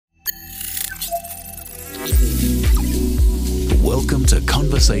Welcome to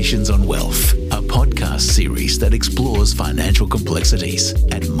Conversations on Wealth, a podcast series that explores financial complexities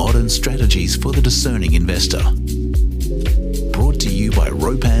and modern strategies for the discerning investor. Brought to you by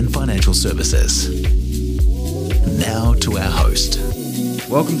ROPAN Financial Services. Now to our host.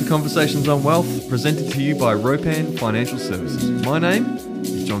 Welcome to Conversations on Wealth, presented to you by ROPAN Financial Services. My name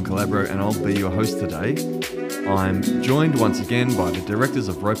is John Calabro and I'll be your host today. I'm joined once again by the directors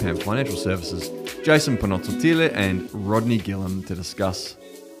of ROPAN Financial Services, Jason Panozzo-Tile and Rodney Gilham, to discuss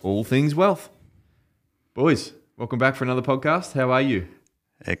all things wealth. Boys, welcome back for another podcast. How are you?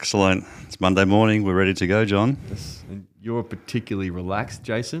 Excellent. It's Monday morning. We're ready to go, John. Yes. And you're particularly relaxed,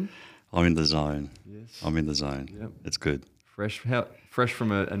 Jason. I'm in the zone. Yes. I'm in the zone. Yep. It's good. Fresh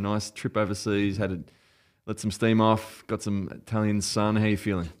from a nice trip overseas, had to let some steam off, got some Italian sun. How are you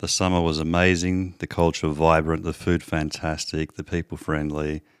feeling? The summer was amazing. The culture vibrant. The food fantastic. The people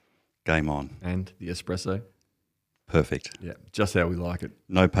friendly. Game on. And the espresso? Perfect. Yeah, just how we like it.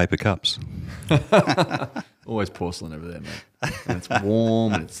 No paper cups. Always porcelain over there, mate. And it's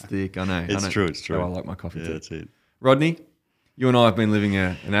warm and it's thick. I know. It's true. It's true. How I like my coffee too. That's it. Rodney, you and I have been living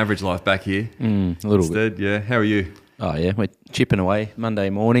an average life back here. A little bit. Yeah. How are you? Oh, yeah. We're chipping away. Monday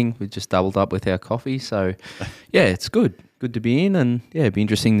morning, we just doubled up with our coffee. So, yeah, it's good. Good to be in, and, yeah, it'd be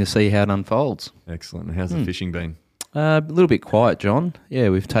interesting to see how it unfolds. Excellent. And how's the fishing been? A little bit quiet, John. Yeah,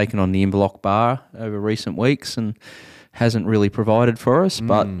 we've taken on the Inverloch bar over recent weeks and hasn't really provided for us,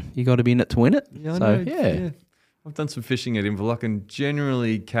 but you got to be in it to win it. Yeah, I so, know. yeah. I've done some fishing at Inverloch and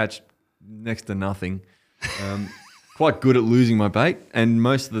generally catch next to nothing. Quite good at losing my bait, and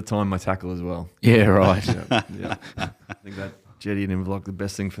most of the time my tackle as well. Yeah, right. Yeah. I think that jetty at Inverloch, the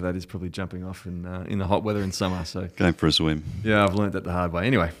best thing for that is probably jumping off in the hot weather in summer. So Going for a swim. yeah, I've learnt that the hard way.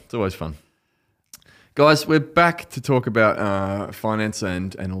 Anyway, it's always fun. Guys, we're back to talk about finance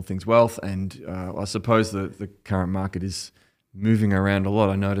and all things wealth, and I suppose the current market is moving around a lot.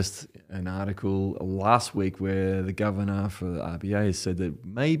 I noticed an article last week where the governor for the RBA has said that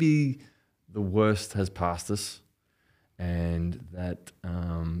maybe the worst has passed us, and that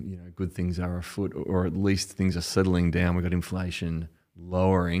good things are afoot, or at least things are settling down. We've got inflation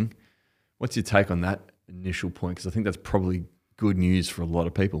lowering. What's your take on that initial point? Because I think that's probably good news for a lot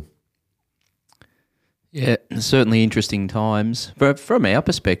of people. Yeah, certainly interesting times. But from our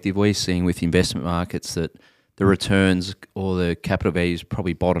perspective, we're seeing with investment markets that the returns or the capital values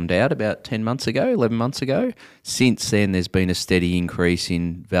probably bottomed out about 10 months ago, 11 months ago. Since then, there's been a steady increase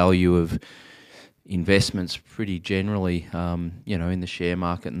in value of investments pretty generally, in the share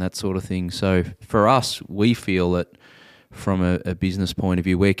market and that sort of thing. So for us, we feel that from a business point of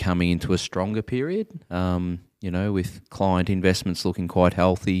view, we're coming into a stronger period, with client investments looking quite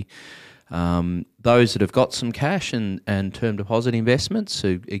healthy. Those that have got some cash and term deposit investments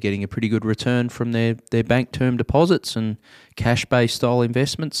are getting a pretty good return from their bank term deposits and cash-based style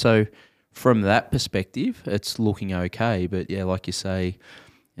investments. So from that perspective, it's looking okay. But yeah, like you say,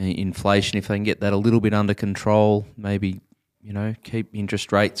 inflation, if they can get that a little bit under control, maybe, keep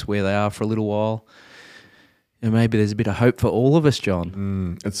interest rates where they are for a little while, and maybe there's a bit of hope for all of us,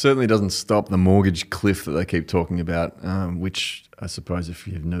 John. It certainly doesn't stop the mortgage cliff that they keep talking about, which I suppose if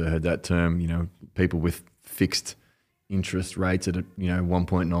you've never heard that term, people with fixed interest rates at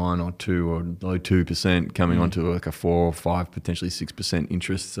 1.9 or 2 or low 2% coming onto like a 4 or 5, potentially 6%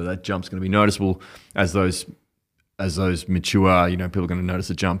 interest. So that jump's going to be noticeable as those mature. People are going to notice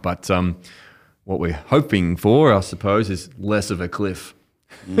a jump. But what we're hoping for, I suppose, is less of a cliff.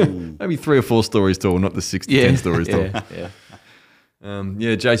 Maybe 3 or 4 stories tall, not the 6 to 10 stories tall. Yeah.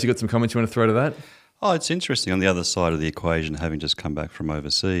 Jace, you got some comments you want to throw to that? Oh, it's interesting. On the other side of the equation, having just come back from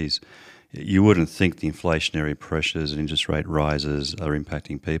overseas, you wouldn't think the inflationary pressures and interest rate rises are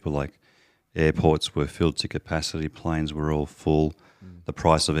impacting people. Like airports were filled to capacity, planes were all full. The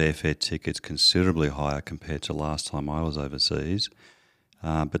price of airfare tickets considerably higher compared to last time I was overseas.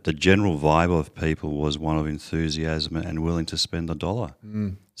 But the general vibe of people was one of enthusiasm and willing to spend a dollar.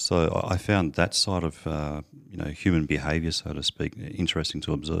 So I found that side of human behaviour, so to speak, interesting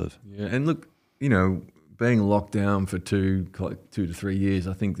to observe. Yeah, and look, being locked down for 2 to 3 years,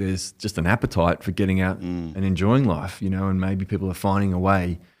 I think there's just an appetite for getting out and enjoying life, and maybe people are finding a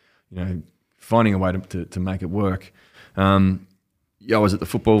way to make it work. I was at the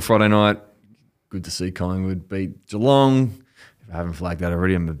football Friday night. Good to see Collingwood beat Geelong. If I haven't flagged that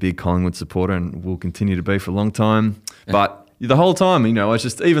already, I'm a big Collingwood supporter and will continue to be for a long time. But the whole time, I was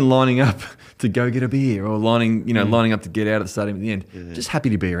just even lining up to go get a beer or lining up to get out of the stadium at the end. Just happy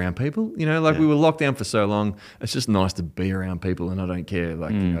to be around people. We were locked down for so long. It's just nice to be around people, and I don't care.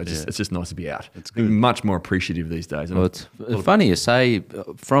 It's just nice to be out. It's much more appreciative these days. Well, it's funny you say,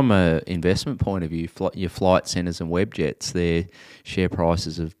 from an investment point of view, your Flight Centres and Webjets, their share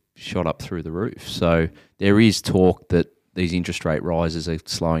prices have shot up through the roof. So there is talk that these interest rate rises are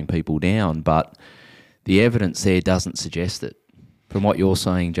slowing people down, but the evidence there doesn't suggest it. From what you're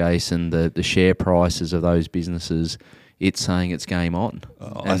saying, Jason, the share prices of those businesses, it's saying it's game on.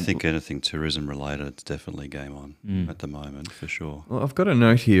 I think anything tourism related, it's definitely game on at the moment, for sure. Well, I've got a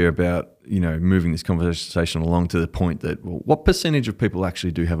note here about, moving this conversation along to the point that, what percentage of people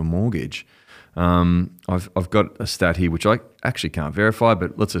actually do have a mortgage? I've got a stat here which I actually can't verify,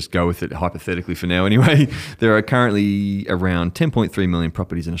 but let's just go with it hypothetically for now anyway. There are currently around 10.3 million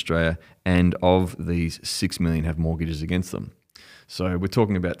properties in Australia, and of these, 6 million have mortgages against them. So we're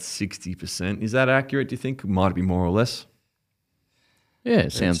talking about 60%. Is that accurate, do you think? Might it be more or less? Yeah,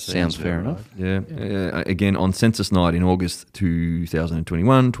 sounds fair enough. Yeah. Again, on census night in August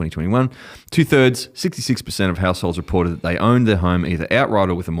 2021, 2/3, 66% of households reported that they owned their home either outright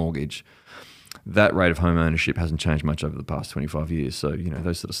or with a mortgage. That rate of home ownership hasn't changed much over the past 25 years. So,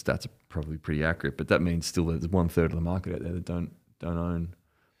 those sort of stats are probably pretty accurate. But that means still there's 1/3 of the market out there that don't own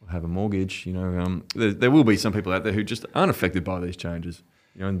or have a mortgage. There will be some people out there who just aren't affected by these changes.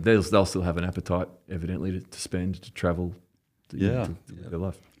 And they'll still have an appetite, evidently, to spend, to travel, to live their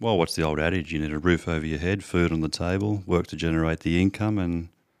life. Well, what's the old adage? You need a roof over your head, food on the table, work to generate the income, and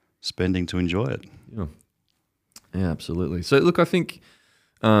spending to enjoy it. Yeah, absolutely. So, look, I think...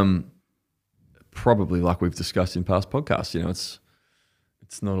 probably like we've discussed in past podcasts,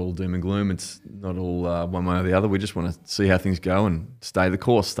 it's not all doom and gloom. It's not all one way or the other. We just want to see how things go and stay the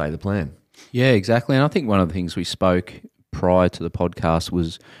course, stay the plan. Yeah, exactly. And I think one of the things we spoke prior to the podcast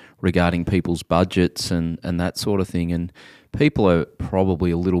was regarding people's budgets and that sort of thing. And people are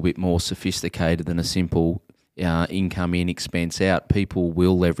probably a little bit more sophisticated than a simple income in, expense out. People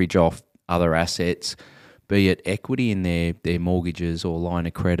will leverage off other assets, be it equity in their mortgages or line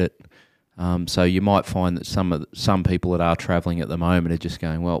of credit. So you might find that some people that are travelling at the moment are just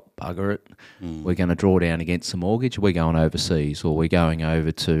going, well, bugger it. We're going to draw down against the mortgage. We're going overseas, or we're going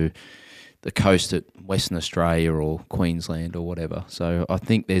over to the coast at Western Australia or Queensland or whatever. So I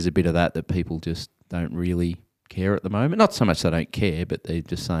think there's a bit of that people just don't really care at the moment. Not so much they don't care, but they're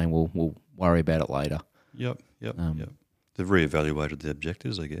just saying, well, we'll worry about it later. Yep. They've reevaluated the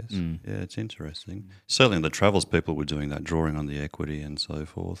objectives, I guess. Yeah, it's interesting. Certainly in the travels, people were doing that, drawing on the equity and so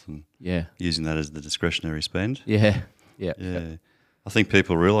forth, and using that as the discretionary spend. Yeah. I think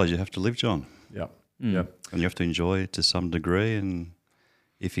people realise you have to live, John. Yeah. And you have to enjoy it to some degree, and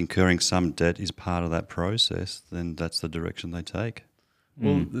if incurring some debt is part of that process, then that's the direction they take.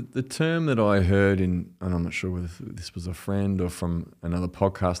 Well, the term that I heard and I'm not sure whether this was a friend or from another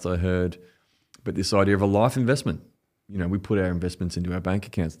podcast I heard, but this idea of a life investment. We put our investments into our bank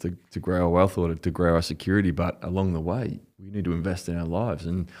accounts to grow our wealth or to grow our security, but along the way, we need to invest in our lives.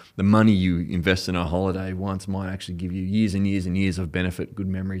 And the money you invest in a holiday once might actually give you years and years and years of benefit, good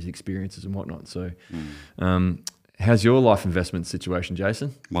memories, experiences and whatnot. So how's your life investment situation,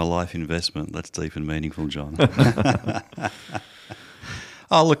 Jason? My life investment, that's deep and meaningful, John.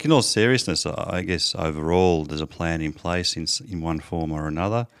 Oh, look, in all seriousness, I guess overall there's a plan in place in one form or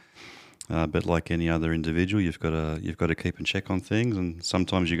another. But like any other individual, you've got to keep in check on things, and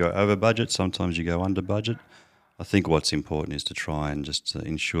sometimes you go over budget, sometimes you go under budget. I think what's important is to try and just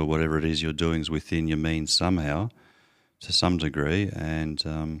ensure whatever it is you're doing is within your means somehow, to some degree, and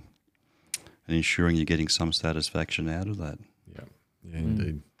ensuring you're getting some satisfaction out of that. Yeah,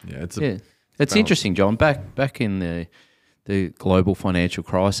 indeed. Yeah, it's interesting, John. Back in the global financial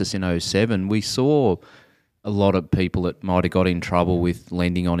crisis in 2007, we saw a lot of people that might have got in trouble with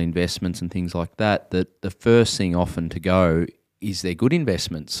lending on investments and things like that the first thing often to go is their good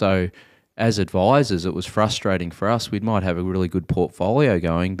investments. So as advisors, it was frustrating for us. We might have a really good portfolio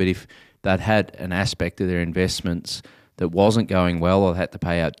going, but if that had an aspect of their investments that wasn't going well or had to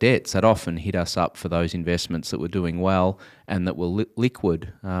pay out debts, that often hit us up for those investments that were doing well and that were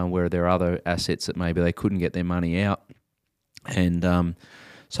liquid, where there are other assets that maybe they couldn't get their money out. And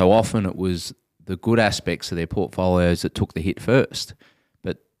so often it was the good aspects of their portfolios that took the hit first.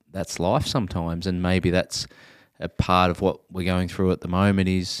 But that's life sometimes, and maybe that's a part of what we're going through at the moment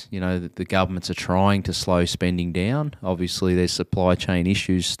is, the governments are trying to slow spending down. Obviously, there's supply chain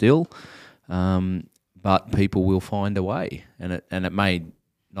issues still, but people will find a way. And it may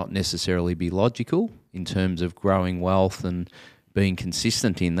not necessarily be logical in terms of growing wealth and being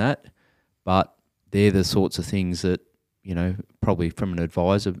consistent in that, but they're the sorts of things that probably from an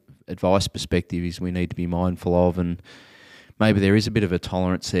advice perspective is we need to be mindful of, and maybe there is a bit of a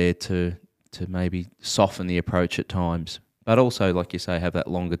tolerance there to maybe soften the approach at times, but also, like you say, have that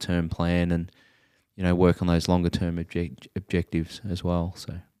longer term plan and work on those longer term objectives as well.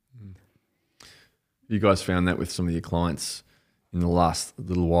 So, you guys found that with some of your clients in the last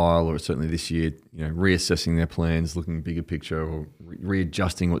little while, or certainly this year, reassessing their plans, looking bigger picture, or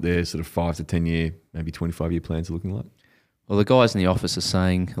readjusting what their sort of 5 to 10 year, maybe 25-year plans are looking like? Well, the guys in the office are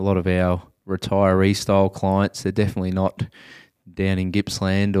saying a lot of our retiree style clients, they're definitely not down in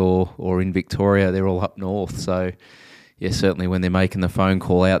Gippsland or in Victoria. They're all up north. So, yeah, certainly when they're making the phone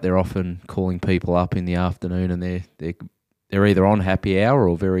call out, they're often calling people up in the afternoon, and they're either on happy hour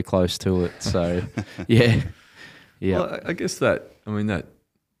or very close to it. So, yeah. Well, I guess that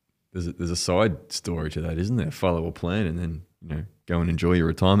there's a side story to that, isn't there? Follow a plan and then go and enjoy your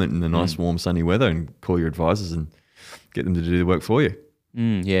retirement in the nice, warm, sunny weather, and call your advisors and get them to do the work for you.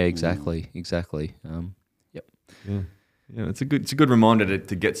 Yeah, exactly. Yep. Yeah. It's a good reminder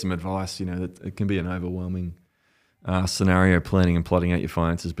to get some advice. That it can be an overwhelming scenario, planning and plotting out your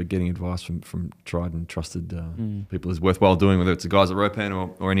finances, but getting advice from tried and trusted people is worthwhile doing, whether it's the guys at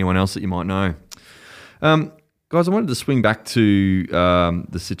ROPAN or anyone else that you might know. Guys, I wanted to swing back to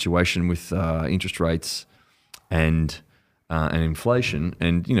the situation with interest rates and inflation,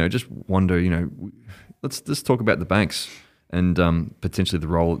 and just wonder, let's talk about the banks and potentially the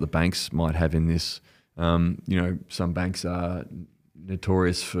role that the banks might have in this. Some banks are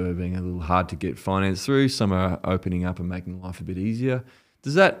notorious for being a little hard to get finance through. Some are opening up and making life a bit easier.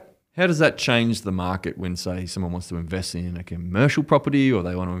 How does that change the market when, say, someone wants to invest in a commercial property, or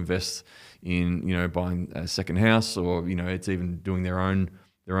they want to invest in, buying a second house, or, it's even doing their own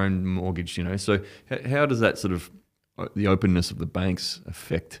mortgage, So how does that sort of the openness of the banks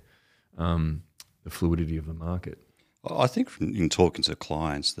affect the fluidity of the market? I think in talking to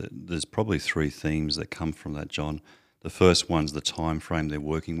clients that there's probably three themes that come from that, John. The first one's the time frame they're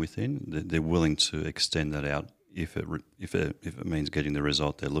working within. They're willing to extend that out if it means getting the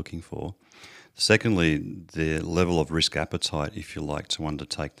result they're looking for. Secondly, their level of risk appetite, if you like, to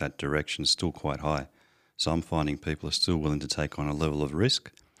undertake that direction is still quite high. So I'm finding people are still willing to take on a level of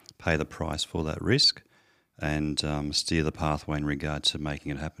risk, pay the price for that risk, and steer the pathway in regard to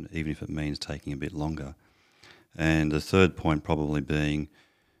making it happen, even if it means taking a bit longer. And the third point probably being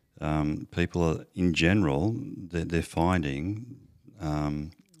people are, in general, they're finding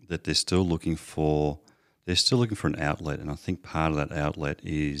that they're still looking for an outlet, and I think part of that outlet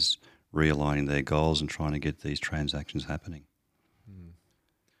is realigning their goals and trying to get these transactions happening.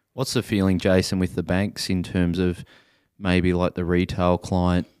 What's the feeling, Jason, with the banks in terms of maybe like the retail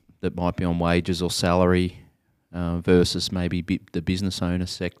client that might be on wages or salary versus maybe the business owner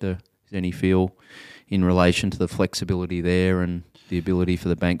sector? Is there any feel in relation to the flexibility there and the ability for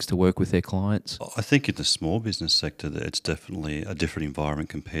the banks to work with their clients? I think in the small business sector that it's definitely a different environment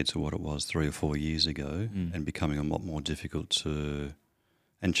compared to what it was 3 or 4 years ago, and becoming a lot more difficult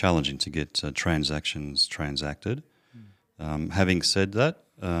and challenging to get transactions transacted. Having said that,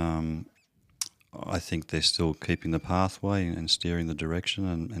 I think they're still keeping the pathway and steering the direction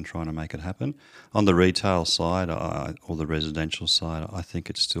and trying to make it happen. On the retail side or the residential side, I think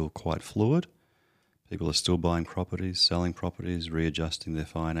it's still quite fluid. People are still buying properties, selling properties, readjusting their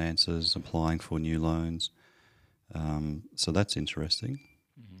finances, applying for new loans. So that's interesting.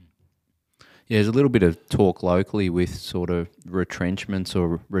 Yeah, there's a little bit of talk locally with sort of retrenchments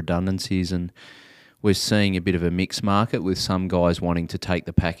or redundancies, and we're seeing a bit of a mixed market with some guys wanting to take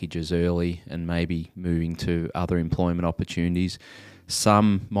the packages early and maybe moving to other employment opportunities.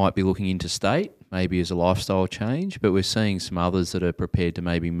 Some might be looking interstate, maybe as a lifestyle change, but we're seeing some others that are prepared to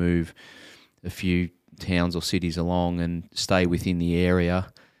maybe move a few towns or cities along and stay within the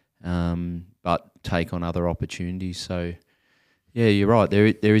area, but take on other opportunities. So, yeah, you're right.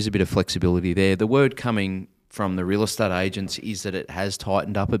 There is a bit of flexibility there. The word coming from the real estate agents is that it has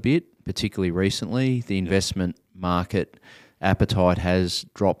tightened up a bit, particularly recently. The investment market appetite has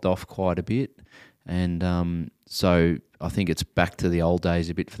dropped off quite a bit. And so I think it's back to the old days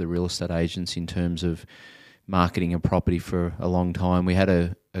a bit for the real estate agents in terms of marketing a property for a long time. We had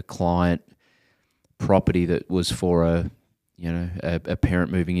a client property that was for a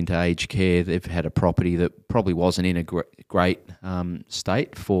parent moving into aged care. They've had a property that probably wasn't in a great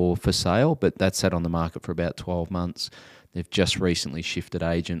state for sale, but that sat on the market for about 12 months. They've just recently shifted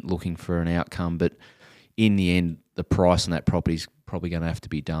agent looking for an outcome, but in the end, the price on that property is probably going to have to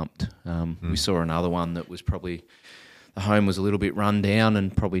be dumped. We saw another one that was probably, the home was a little bit run down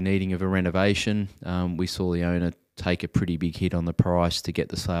and probably needing of a renovation. We saw the owner take a pretty big hit on the price to get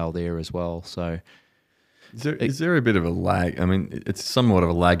the sale there as well. So Is there a bit of a lag? I mean, it's somewhat of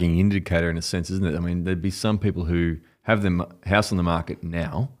a lagging indicator in a sense, isn't it? I mean, there'd be some people who have their house on the market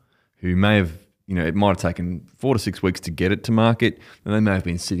now who may have, it might have taken 4 to 6 weeks to get it to market, and they may have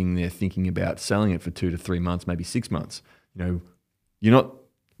been sitting there thinking about selling it for 2 to 3 months, maybe 6 months. You're not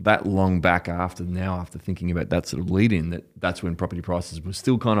that long back after thinking about that sort of lead in, that's when property prices were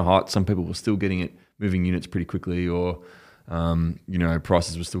still kind of hot. Some people were still getting it, moving units pretty quickly, or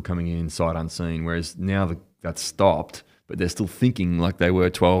prices were still coming in sight unseen. Whereas now that's stopped, but they're still thinking like they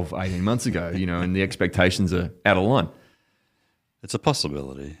were 12, 18 months ago, and the expectations are out of line. It's a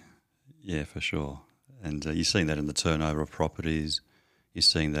possibility, yeah, for sure. And you're seeing that in the turnover of properties. You're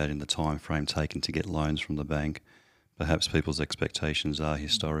seeing that in the time frame taken to get loans from the bank. Perhaps people's expectations are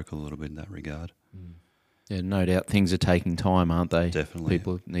historical a little bit in that regard. Yeah, no doubt things are taking time, aren't they? Definitely.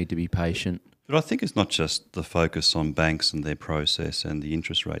 People need to be patient. But I think it's not just the focus on banks and their process and the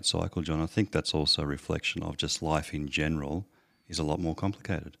interest rate cycle, John. I think that's also a reflection of just life in general is a lot more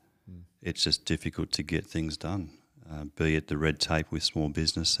complicated. It's just difficult to get things done, be it the red tape with small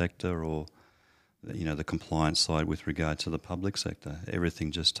business sector or the compliance side with regard to the public sector.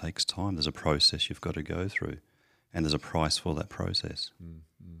 Everything just takes time. There's a process you've got to go through, and there's a price for that process.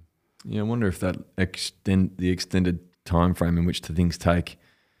 Yeah, I wonder if that the extended time frame in which things take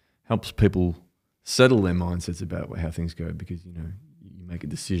helps people settle their mindsets about how things go, because you make a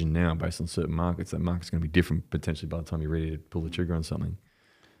decision now based on certain markets. That market's going to be different potentially by the time you're ready to pull the trigger on something.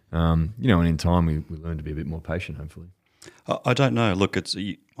 And in time we learn to be a bit more patient, hopefully. I don't know. Look,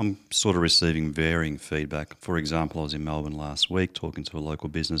 I'm sort of receiving varying feedback. For example, I was in Melbourne last week talking to a local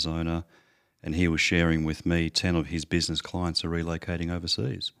business owner, and he was sharing with me 10 of his business clients are relocating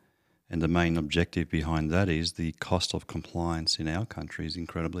overseas. And the main objective behind that is the cost of compliance in our country is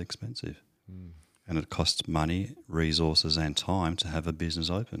incredibly expensive. And it costs money, resources and time to have a business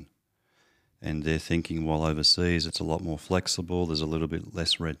open. And they're thinking while overseas it's a lot more flexible, there's a little bit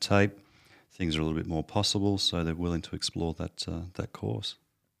less red tape, things are a little bit more possible, so they're willing to explore that course.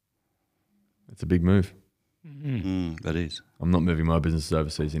 It's a big move. That is. I'm not moving my business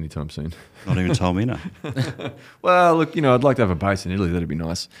overseas anytime soon. Not even Talmina. Well, look, I'd like to have a base in Italy. That'd be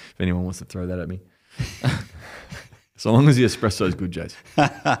nice if anyone wants to throw that at me. So long as the espresso is good, Jace.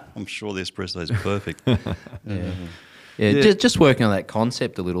 I'm sure the espresso is perfect. Just working on that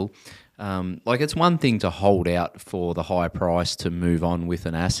concept a little. It's one thing to hold out for the high price to move on with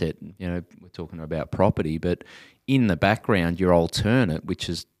an asset. We're talking about property, but in the background, your alternate, which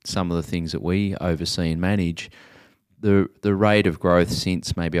is some of the things that we oversee and manage, the rate of growth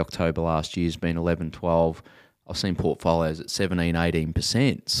since maybe October last year has been 11, 12. I've seen portfolios at 17,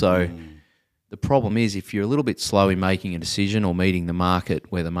 18%. So the problem is if you're a little bit slow in making a decision or meeting the market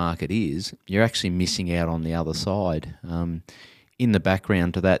where the market is, you're actually missing out on the other side. In the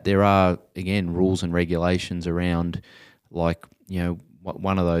background to that, there are, again, rules and regulations around, one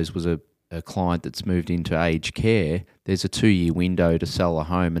of those was a client that's moved into aged care. There's a 2-year window to sell a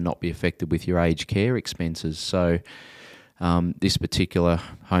home and not be affected with your aged care expenses. So this particular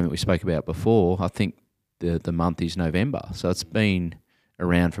home that we spoke about before, I think the month is November. So it's been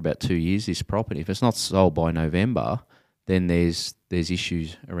around for about 2 years, this property. If it's not sold by November, then there's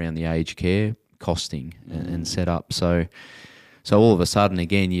issues around the aged care costing and set up. So all of a sudden,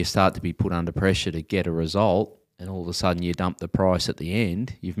 again, you start to be put under pressure to get a result, and all of a sudden you dump the price at the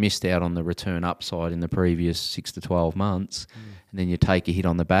end. You've missed out on the return upside in the previous 6 to 12 months, and then you take a hit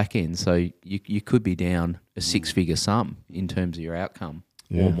on the back end. So you could be down a 6-figure sum in terms of your outcome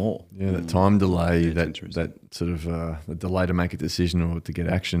or more. Yeah, that time delay, that sort of the delay to make a decision or to get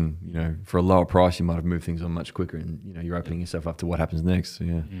action, for a lower price, you might have moved things on much quicker, and, you're opening yourself up to what happens next.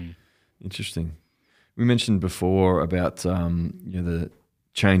 So, Interesting. We mentioned before about the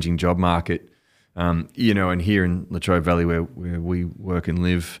changing job market, and here in Latrobe Valley where we work and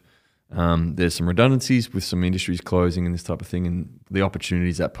live, there's some redundancies with some industries closing and this type of thing, and the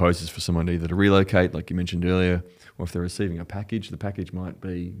opportunities that poses for someone either to relocate, like you mentioned earlier, or if they're receiving a package, the package might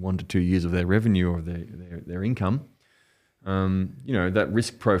be 1 to 2 years of their revenue or their income. That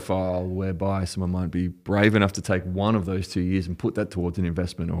risk profile whereby someone might be brave enough to take one of those 2 years and put that towards an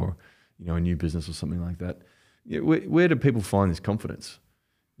investment or a new business or something like that. Where do people find this confidence?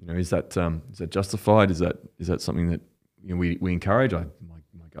 Is that justified? Is that something that we encourage? My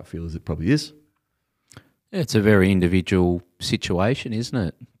gut feel is it probably is. It's a very individual situation, isn't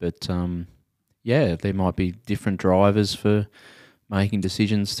it? But there might be different drivers for making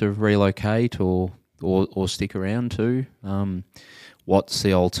decisions to relocate or stick around too. What's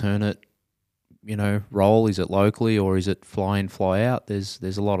the alternate? Role? Is it locally or is it fly in, fly out? There's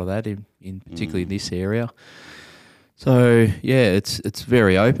a lot of that in particularly this area. So yeah, it's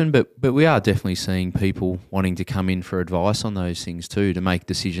very open, but we are definitely seeing people wanting to come in for advice on those things too, to make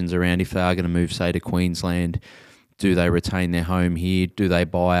decisions around if they are going to move, say, to Queensland. Do they retain their home here? Do they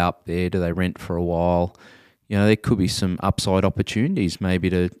buy up there? Do they rent for a while? You know, there could be some upside opportunities,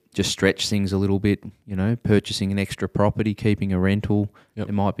 maybe to just stretch things a little bit. You know, purchasing an extra property, keeping a rental. Yep.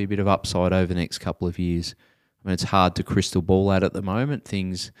 There might be a bit of upside over the next couple of years. I mean, it's hard to crystal ball at the moment.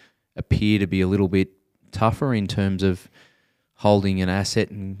 Things appear to be a little bit tougher in terms of holding an asset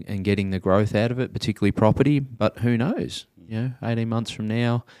and getting the growth out of it, particularly property. But who knows? You know, 18 months from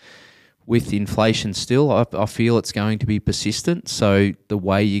now, with inflation still, I feel it's going to be persistent. So the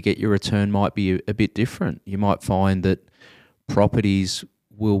way you get your return might be a bit different. You might find that properties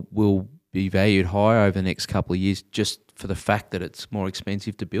will be valued higher over the next couple of years just for the fact that it's more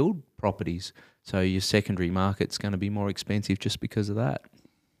expensive to build properties. So your secondary market's going to be more expensive just because of that.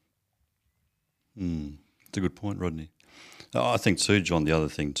 It's a good point, Rodney. I think too, John, the other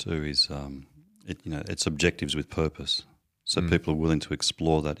thing too is it's objectives with purpose. So people are willing to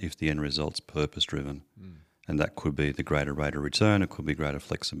explore that if the end result's purpose-driven. And that could be the greater rate of return, it could be greater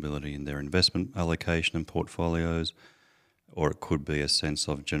flexibility in their investment allocation and portfolios, or it could be a sense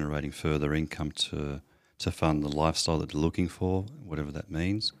of generating further income to fund the lifestyle that they're looking for, whatever that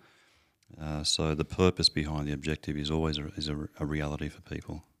means. So the purpose behind the objective is always a reality for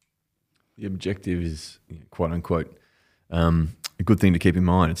people. The objective is, quote unquote, a good thing to keep in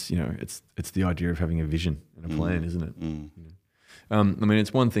mind. It's the idea of having a vision and a plan, isn't it? I mean,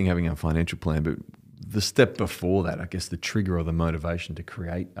 it's one thing having a financial plan, but the step before that, I guess, the trigger or the motivation to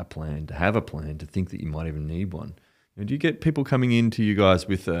create a plan, to have a plan, to think that you might even need one. Do you get people coming in to you guys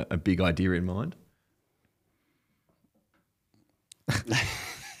with a big idea in mind?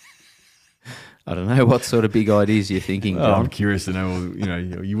 I don't know what sort of big ideas you're thinking, John. I'm curious to know.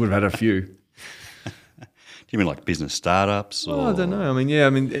 Well, you would have had a few. Do you mean like business startups? Or? Well, I don't know. I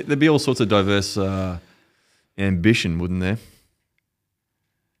mean, there'd be all sorts of diverse ambition, wouldn't there?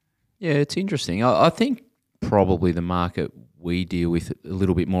 Yeah, it's interesting. I think probably the market we deal with a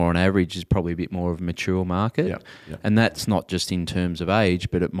little bit more on average is probably a bit more of a mature market. Yep. And that's not just in terms of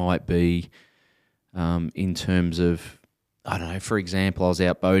age, but it might be in terms of, I don't know, for example, I was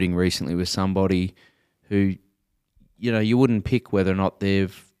out boating recently with somebody who, you wouldn't pick whether or not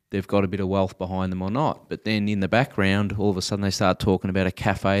they've got a bit of wealth behind them or not. But then in the background, all of a sudden they start talking about a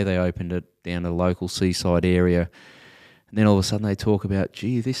cafe they opened down a local seaside area. And then all of a sudden they talk about,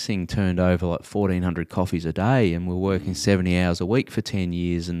 gee, this thing turned over like 1,400 coffees a day and we're working 70 hours a week for 10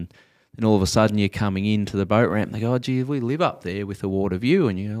 years. And then all of a sudden you're coming into the boat ramp and they go, oh, gee, we live up there with the water view.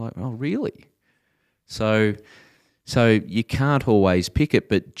 And you're like, oh, really? So you can't always pick it,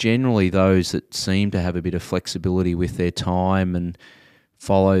 but generally those that seem to have a bit of flexibility with their time and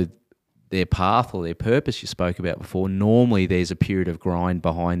follow their path or their purpose you spoke about before, normally there's a period of grind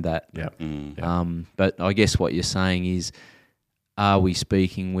behind that. But I guess what you're saying is, are we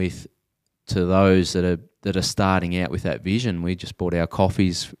speaking to those that are starting out with that vision? We just bought our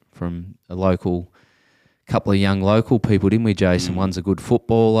coffees from a couple of young local people, didn't we, Jason? One's a good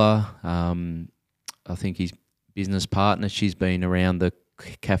footballer. I think his business partner, she's been around the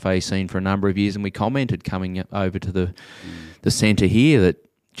cafe scene for a number of years, and we commented coming over to the centre here that,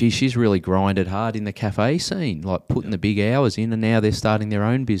 gee, she's really grinded hard in the cafe scene, like putting the big hours in, and now they're starting their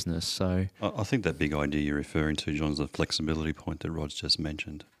own business. So I think that big idea you're referring to, John, is the flexibility point that Rod's just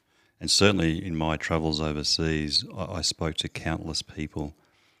mentioned. And certainly in my travels overseas, I spoke to countless people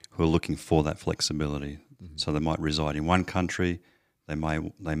who are looking for that flexibility. So they might reside in one country, they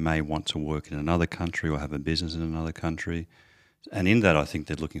may want to work in another country or have a business in another country. And in that, I think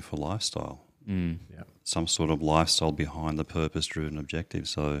they're looking for lifestyle. Some sort of lifestyle behind the purpose-driven objective.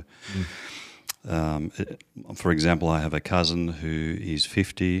 So, for example, I have a cousin who is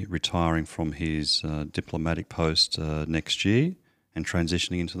 50, retiring from his diplomatic post next year and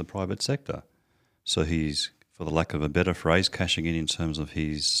transitioning into the private sector. So he's, for the lack of a better phrase, cashing in terms of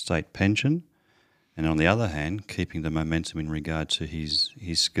his state pension, and on the other hand, keeping the momentum in regard to his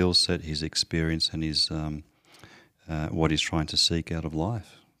skill set, his experience, and his what he's trying to seek out of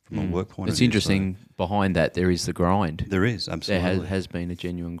life. From a work point of view. It's interesting, behind that there is the grind. There is, absolutely. There has been a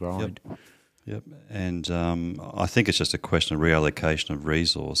genuine grind. Yep. And I think it's just a question of reallocation of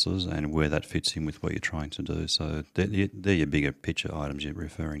resources and where that fits in with what you're trying to do. So they're your bigger picture items you're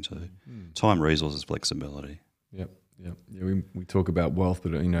referring to. Time, resources, flexibility. Yeah, we talk about wealth,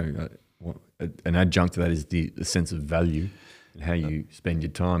 but an adjunct to that is the sense of value. And how you spend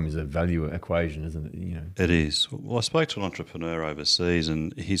your time is a value equation, isn't it? It is. Well, I spoke to an entrepreneur overseas,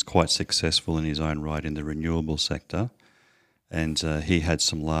 and he's quite successful in his own right in the renewable sector. And he had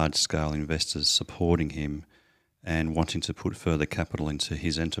some large-scale investors supporting him and wanting to put further capital into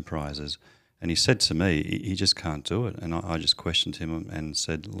his enterprises. And he said to me, he just can't do it. And I just questioned him and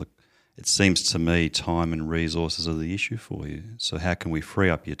said, look, it seems to me time and resources are the issue for you. So how can we free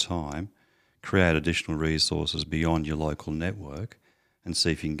up your time, create additional resources beyond your local network, and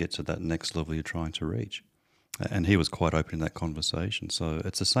see if you can get to that next level you're trying to reach? And he was quite open in that conversation. So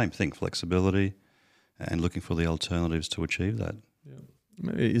it's the same thing, flexibility and looking for the alternatives to achieve that.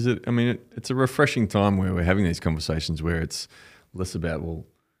 Yeah. Is it? I mean, it's a refreshing time where we're having these conversations where it's less about, well,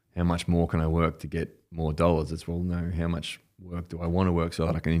 how much more can I work to get more dollars? It's, well, no, how much work do I want to work so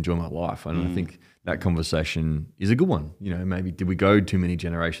that I can enjoy my life? And I think that conversation is a good one. You know, maybe did we go too many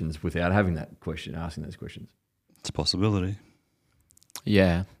generations without having that question, asking those questions? It's a possibility.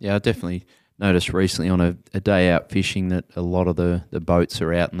 Yeah, I definitely noticed recently on a day out fishing that a lot of the boats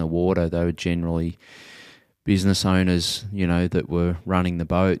are out in the water. They were generally business owners, you know, that were running the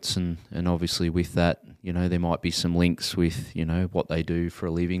boats, and obviously with that, you know, there might be some links with, you know, what they do for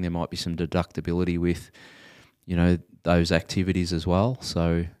a living. There might be some deductibility with, you know, those activities as well.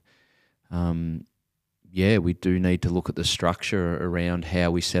 So, we do need to look at the structure around how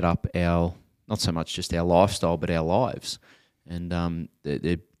we set up our, not so much just our lifestyle, but our lives. And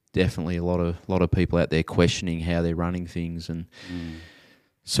there definitely a lot of people out there questioning how they're running things, and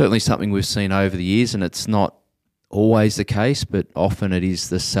certainly something we've seen over the years. And it's not always the case, but often it is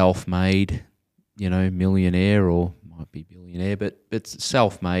the self-made, you know, millionaire, or might be billionaire, but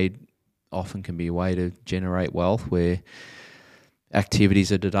self-made often can be a way to generate wealth, where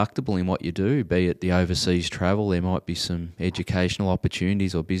activities are deductible in what you do, be it the overseas travel. There might be some educational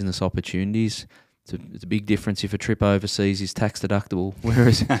opportunities or business opportunities. It's a big difference if a trip overseas is tax deductible,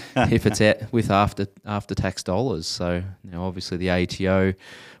 whereas if it's out with after tax dollars. So, you know, obviously the ATO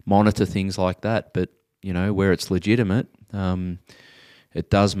monitor things like that, but, you know, where it's legitimate, it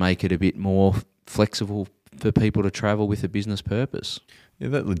does make it a bit more flexible for people to travel with a business purpose. Yeah,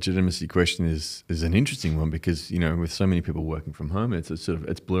 that legitimacy question is an interesting one, because, you know, with so many people working from home, it's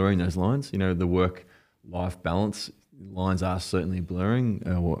it's blurring those lines. You know, the work-life balance lines are certainly blurring,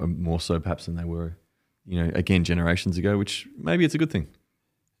 or more so perhaps than they were, you know, again, generations ago, which maybe it's a good thing.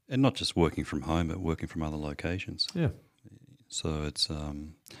 And not just working from home, but working from other locations. Yeah. So it's,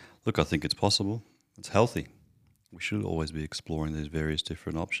 look, I think it's possible. It's healthy. We should always be exploring these various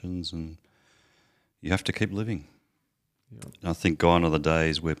different options, and you have to keep living. Yeah. And I think gone are the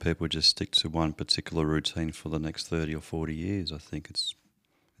days where people just stick to one particular routine for the next 30 or 40 years. I think it's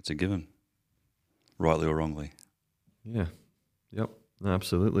a given, rightly or wrongly. Yeah. Yep. No,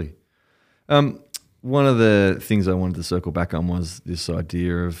 absolutely. One of the things I wanted to circle back on was this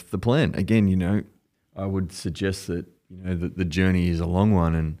idea of the plan. Again, you know, I would suggest that, you know, that the journey is a long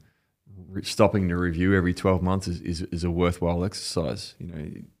one, and stopping to review every 12 months is a worthwhile exercise. You know,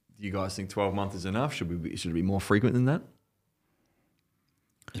 do you guys think 12 months is enough? Should it be more frequent than that?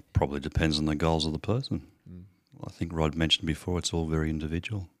 It probably depends on the goals of the person. Well, I think Rod mentioned before, it's all very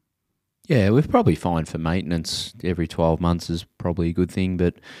individual. Yeah, we're probably fine for maintenance. Every 12 months is probably a good thing,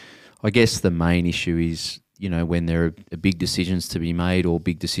 but I guess the main issue is, you know, when there are big decisions to be made, or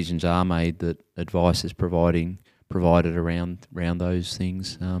big decisions are made, that advice is provided around those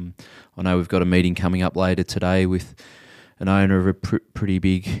things. I know we've got a meeting coming up later today with an owner of a pretty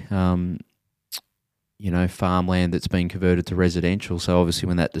big, you know, farmland that's been converted to residential. So obviously,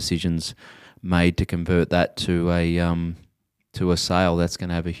 when that decision's made to convert that to a sale, that's going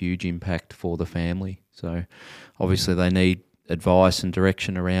to have a huge impact for the family. So obviously, they need advice and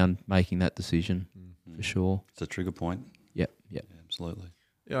direction around making that decision, for sure. It's a trigger point. Yep. Yeah, absolutely.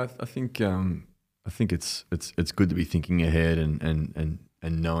 Yeah, I think it's good to be thinking ahead and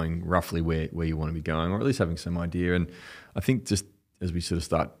knowing roughly where you want to be going, or at least having some idea. And I think just as we sort of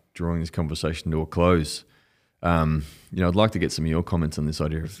start drawing this conversation to a close, you know, I'd like to get some of your comments on this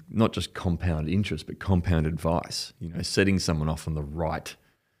idea of not just compound interest, but compound advice. You know, setting someone off on the right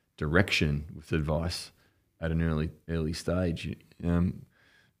direction with advice at an early stage.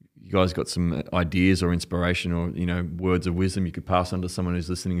 You guys got some ideas or inspiration, or, you know, words of wisdom you could pass on to someone who's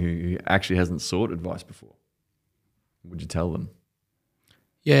listening who actually hasn't sought advice before? What would you tell them?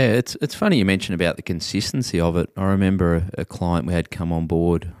 Yeah, it's funny you mentioned about the consistency of it. I remember a client we had come on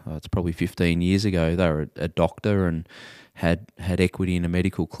board, it's probably 15 years ago. They were a doctor and had equity in a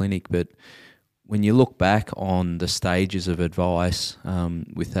medical clinic, but when you look back on the stages of advice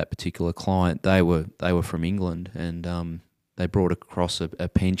with that particular client, they were from England, and they brought across a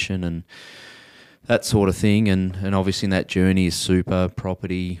pension and that sort of thing, and obviously in that journey is super,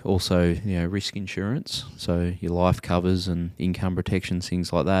 property, also, you know, risk insurance, so your life covers and income protections,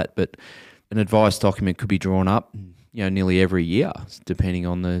 things like that. But an advice document could be drawn up, nearly every year, depending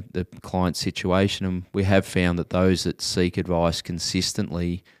on the client situation. And we have found that those that seek advice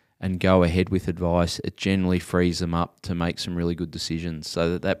consistently and go ahead with advice, it generally frees them up to make some really good decisions.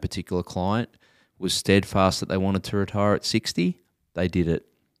 So that particular client was steadfast that they wanted to retire at 60, they did it.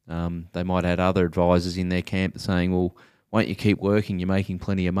 They might have had other advisors in their camp saying, well, won't you keep working? You're making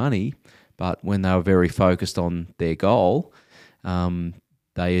plenty of money. But when they were very focused on their goal,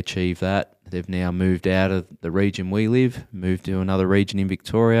 they achieved that. They've now moved out of the region we live, moved to another region in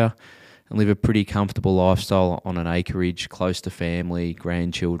Victoria, and live a pretty comfortable lifestyle on an acreage, close to family,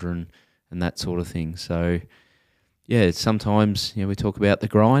 grandchildren, and that sort of thing. So, yeah, sometimes we talk about the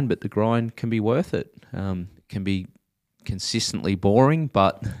grind, but the grind can be worth it. It can be consistently boring,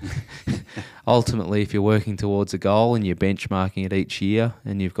 but ultimately, if you're working towards a goal and you're benchmarking it each year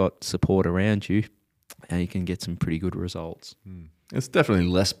and you've got support around you, you can get some pretty good results. It's definitely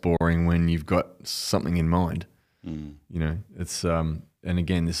less boring when you've got something in mind. It's and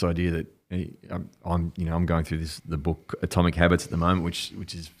again, this idea that I'm going through the book Atomic Habits at the moment,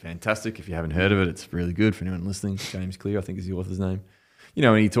 which is fantastic. If you haven't heard of it, it's really good for anyone listening. James Clear, I think, is the author's name.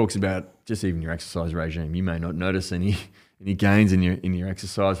 And he talks about just even your exercise regime. You may not notice any gains in your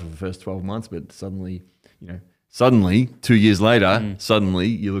exercise for the first 12 months, but suddenly 2 years later, suddenly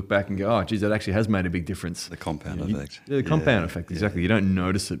you look back and go, oh, geez, that actually has made a big difference. The compound effect. The compound effect, exactly. You don't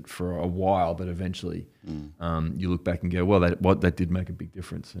notice it for a while, but eventually you look back and go, well, that did make a big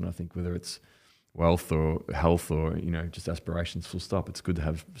difference. And I think whether it's wealth or health or, just aspirations full stop, it's good to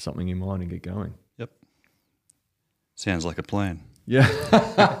have something in mind and get going. Yep. Sounds like a plan. Yeah.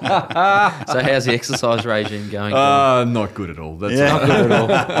 So how's the exercise regime going? Not good at all. That's not good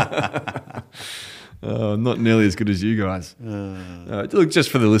at all. Not nearly as good as you guys. Look,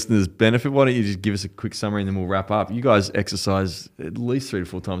 just for the listeners' benefit, why don't you just give us a quick summary and then we'll wrap up. You guys exercise at least 3 to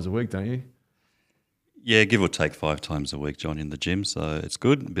 4 times a week, don't you? Yeah, give or take 5 times a week, John, in the gym. So it's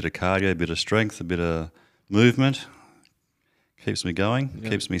good. A bit of cardio, a bit of strength, a bit of movement. Keeps me going,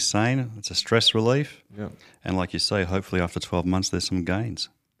 keeps me sane. It's a stress relief. Yeah. And like you say, hopefully after 12 months there's some gains.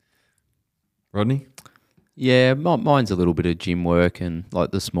 Rodney? Yeah, mine's a little bit of gym work, and like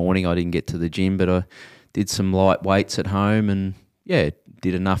this morning I didn't get to the gym, but I did some light weights at home and,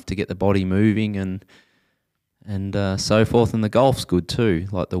 did enough to get the body moving and so forth. And the golf's good too.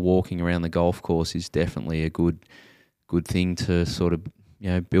 Like the walking around the golf course is definitely a good thing to sort of,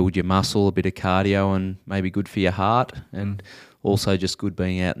 build your muscle, a bit of cardio, and maybe good for your heart, and also just good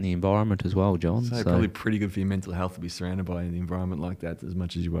being out in the environment as well, John. So probably pretty good for your mental health to be surrounded by an environment like that as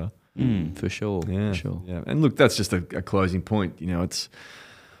much as you are. For sure. Yeah, for sure. Yeah. And look, that's just a closing point. It's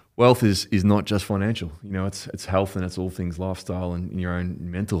wealth is not just financial. It's health, and it's all things lifestyle and your own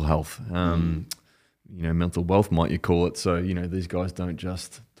mental health. Mental wealth, might you call it. So, these guys don't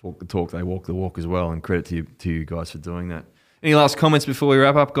just talk the talk, they walk the walk as well. And credit to you guys for doing that. Any last comments before we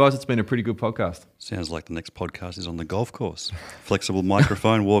wrap up, guys? It's been a pretty good podcast. Sounds like the next podcast is on the golf course. Flexible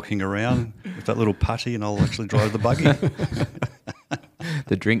microphone, walking around with that little putty, and I'll actually drive the buggy.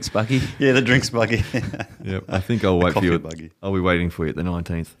 The drinks buggy? Yeah, the drinks buggy. Yep, I think I'll wait for you. Buggy. I'll be waiting for you at the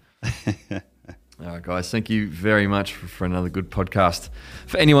 19th. All right, guys, thank you very much for another good podcast.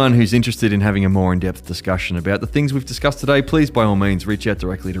 For anyone who's interested in having a more in-depth discussion about the things we've discussed today, please, by all means, reach out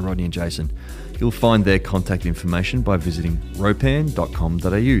directly to Rodney and Jason. You'll find their contact information by visiting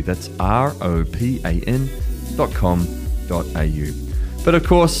ropan.com.au. That's ropan.com.au. But of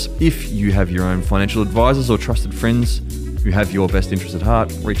course, if you have your own financial advisors or trusted friends who have your best interest at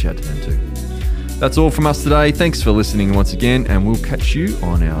heart, reach out to them too. That's all from us today. Thanks for listening once again, and we'll catch you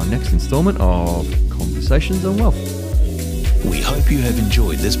on our next installment of Conversations on Wealth. We hope you have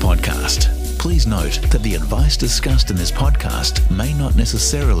enjoyed this podcast. Please note that the advice discussed in this podcast may not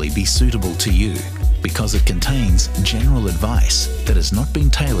necessarily be suitable to you because it contains general advice that has not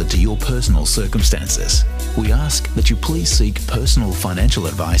been tailored to your personal circumstances. We ask that you please seek personal financial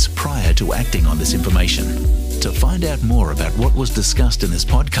advice prior to acting on this information. To find out more about what was discussed in this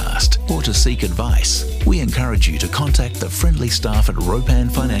podcast or to seek advice, we encourage you to contact the friendly staff at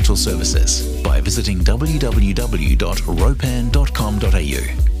ROPAN Financial Services by visiting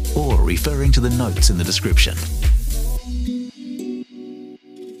www.ropan.com.au or referring to the notes in the description.